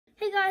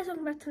Hey guys,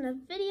 welcome back to another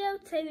video.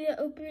 Today we are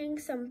opening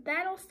some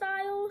battle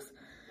styles.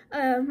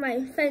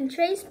 My friend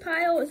Trey's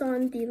pile is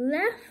on the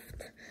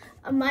left.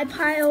 My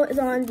pile is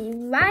on the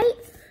right.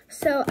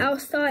 So I'll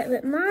start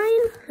with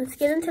mine. Let's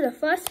get into the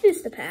first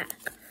booster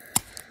pack.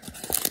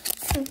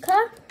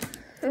 Okay.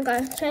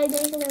 Trey, do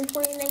you think I'm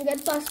putting in a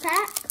good first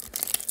pack?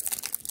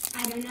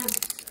 I don't know.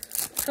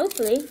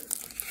 Hopefully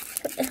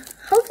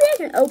I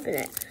can open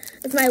it.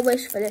 It's my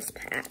wish for this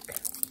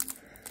pack.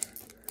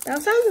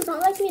 Battle Styles does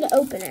not like me to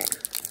open it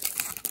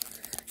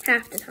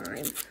half the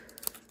time.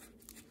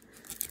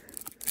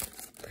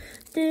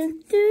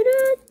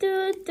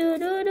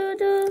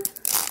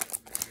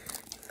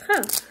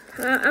 Huh.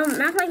 I'm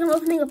not like I'm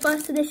opening a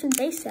first edition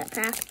base set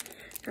pack.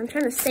 I'm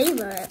trying to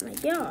savor it. My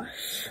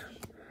gosh.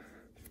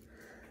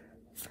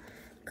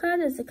 Okay,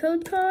 there's the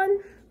code card.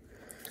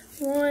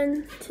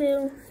 1,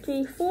 2,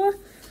 3, 4.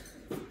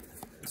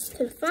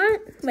 To the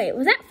front. Wait,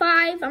 was that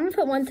 5? I'm gonna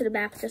put 1 to the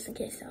back just in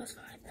case that was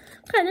 5.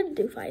 Okay, I didn't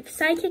do 5.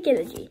 Sidekick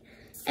Energy.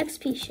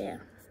 XP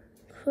Share.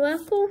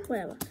 Crackle,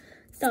 whatever.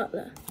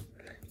 Startler.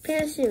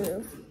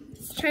 Panasuru.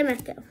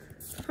 Chimecho.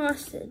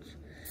 Hostage.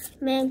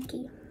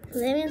 Mankey.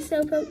 Lamian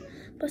Slowpoke.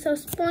 Busso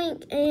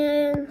Spoink.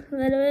 And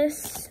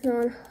Lettuce.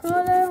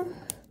 Non-hollow.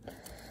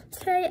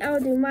 Okay, I'll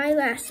do my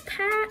last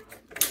pack.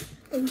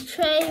 And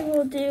Trey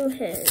will do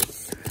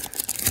his.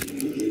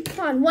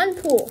 Come on, 1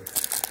 pull.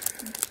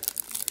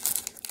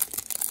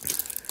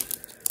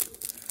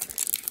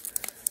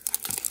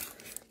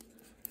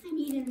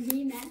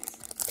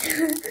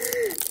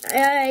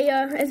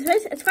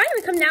 It's probably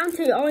gonna come down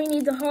to all you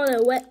need to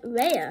hollow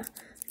Rhea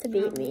to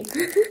beat me.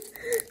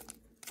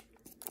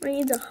 I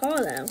need the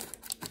hollow.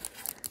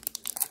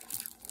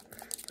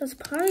 So it's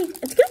gonna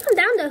come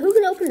down to who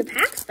can open the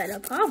packs better,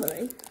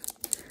 probably.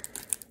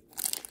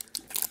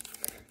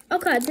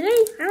 Okay, I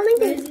don't think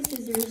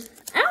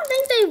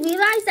they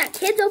realized that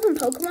kids open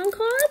Pokemon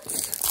cards.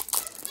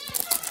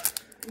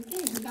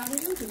 Okay, you got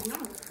it open.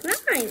 Wow.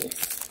 Nice.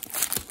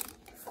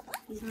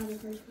 He's not the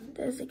first one.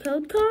 There's the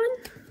code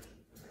card.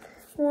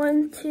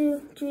 1,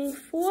 2, 3,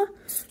 4 to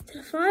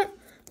the front.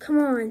 Come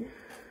on.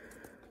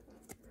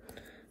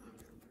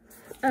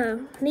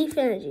 Leaf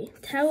Energy,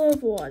 Tower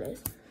of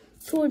Waters,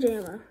 Tool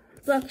Jammer,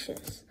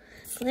 Fluxius,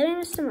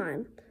 Glaring Mr.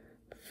 Mime,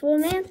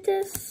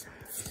 Formantis,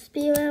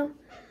 Spearow,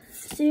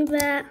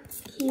 Zubat,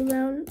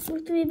 Hero,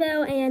 Victory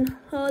Bell, and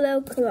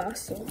Hollow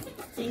Colossal.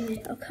 Okay,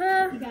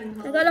 I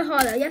got a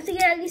Hollow. You have to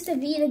get at least a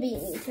V to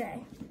beat me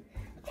today.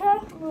 Okay,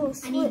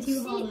 I need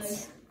 2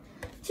 hollows.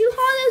 2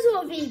 hollows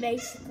or a V,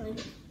 basically.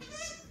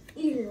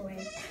 Either way.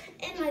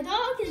 And my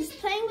dog is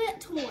playing with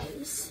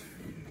toys.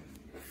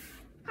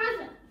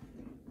 Carlo,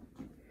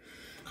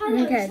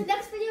 Okay. so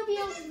next video will be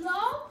a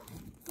vlog.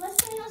 Let's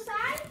play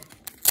outside.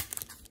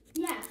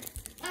 Yeah.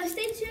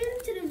 Stay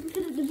tuned to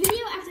the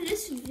video after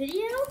this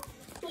video.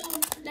 Well,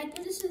 like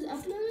when this is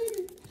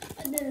uploaded,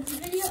 the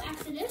video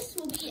after this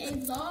will be a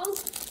vlog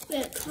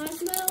with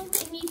Cosmo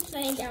and me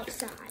playing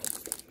outside.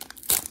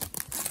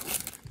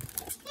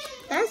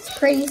 That's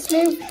pretty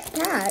smooth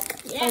pack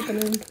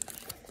opening.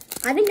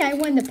 I think I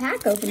won the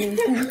pack opening.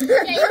 Yeah, you won the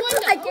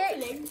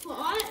opening.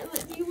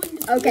 But you won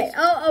the Okay.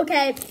 Oh,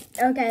 okay.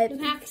 Okay. The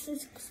pack is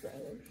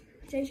exploded.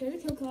 Should I show the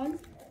code card?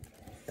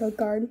 Code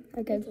card.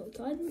 Okay. The code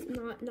card.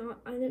 Not.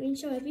 I didn't mean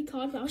show every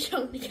card, but I'll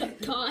show the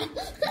code card.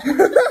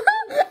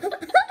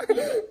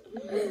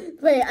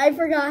 Wait, I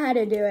forgot how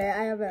to do it.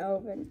 I have it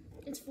open.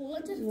 It's 4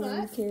 to 5.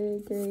 1,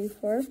 2, 3,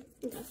 4.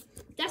 Okay.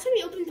 That's when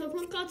we open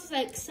Pokemon cards. It's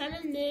like Sun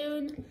and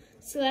Moon,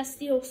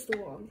 Celestial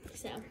Storm.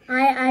 So.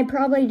 I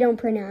probably don't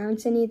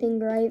pronounce anything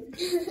right.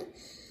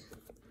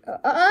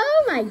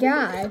 Oh my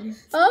god.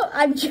 Oh,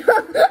 I'm trying.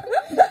 Okay.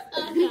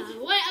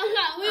 Wait.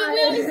 We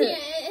always see it.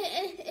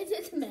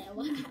 It's a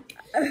mail.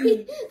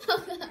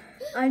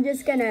 I'm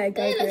just gonna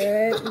go through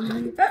it.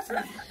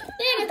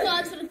 They the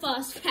cards for the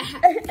first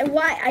pack.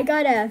 Why? I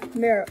got a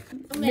mirror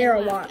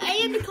walk.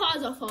 And the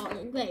cards are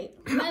falling. Great.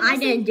 I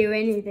didn't do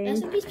anything.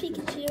 That's a piece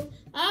Pikachu.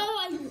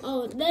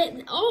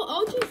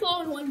 All 2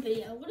 fall in one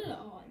video. What are the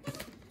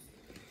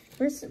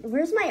odds?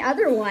 Where's my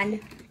other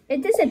one?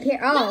 It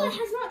disappeared. Oh. No, it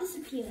has not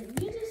disappeared.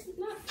 You just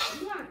not.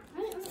 I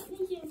don't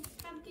think you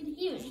have good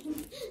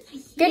hearing.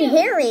 Good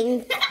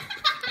hearing.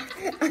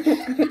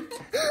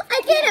 I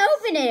can't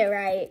open it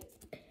right.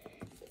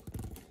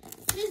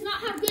 It does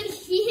not have good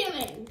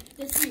hearing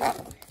to see.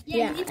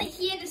 Yeah, you need to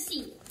hear to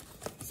see.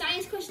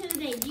 Science question of the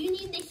day. Do you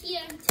need to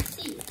hear to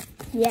see?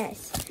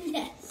 Yes.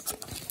 Yes.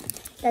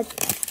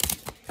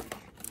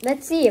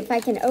 Let's see if I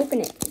can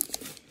open it.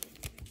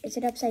 Is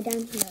it upside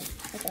down? No.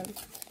 Okay.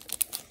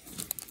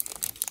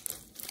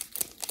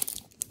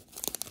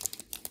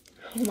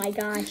 Oh my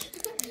gosh.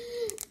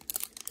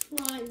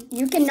 Come on.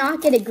 You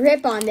cannot get a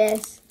grip on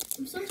this.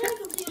 I'm still trying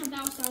to complete my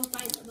Battle Styles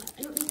final, but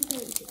I don't think I'm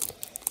going to.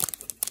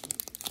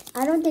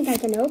 I don't think I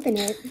can open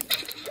it.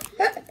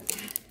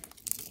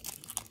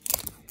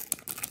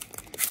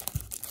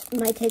 It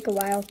might take a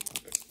while.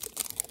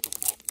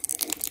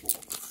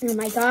 Oh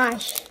my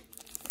gosh.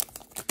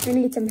 I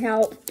need some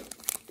help.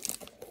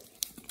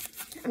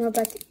 I'm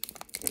about to...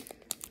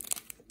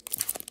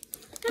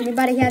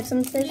 Anybody have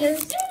some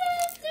scissors?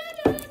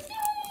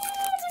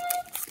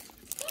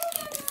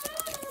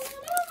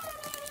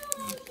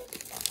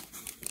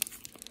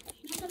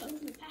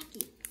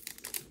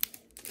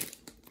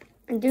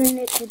 I'm doing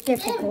it the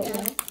difficult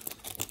way.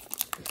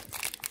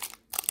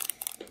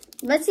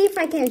 Let's see if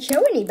I can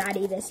show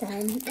anybody this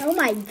time. Oh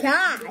my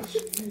gosh.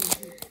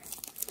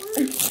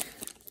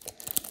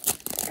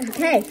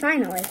 Okay,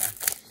 finally.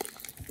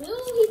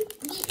 Will he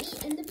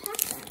get in the pack?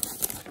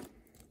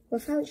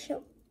 Without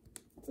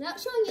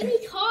showing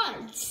any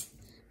cards,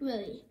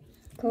 really.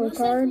 code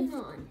card.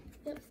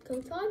 Yep,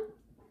 code card.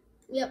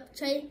 Yep,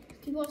 try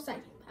keep all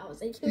psychic powers.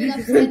 They keep it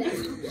upside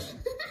down.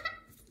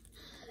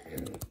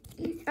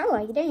 Oh,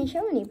 I didn't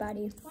show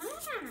anybody. Wow.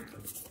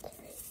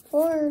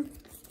 4.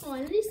 Oh,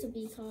 at least a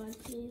B card,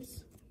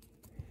 please.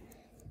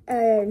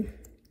 I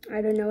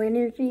don't know,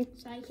 energy.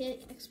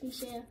 Psychic, XP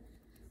share.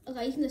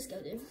 Okay, you can just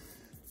go do.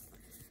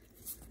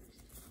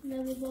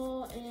 Level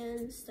ball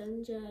and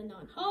Stunja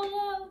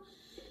non-hollow.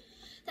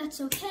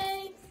 That's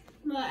okay.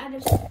 But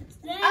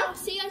I'll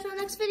see you guys in the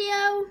next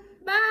video.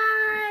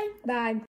 Bye. Bye.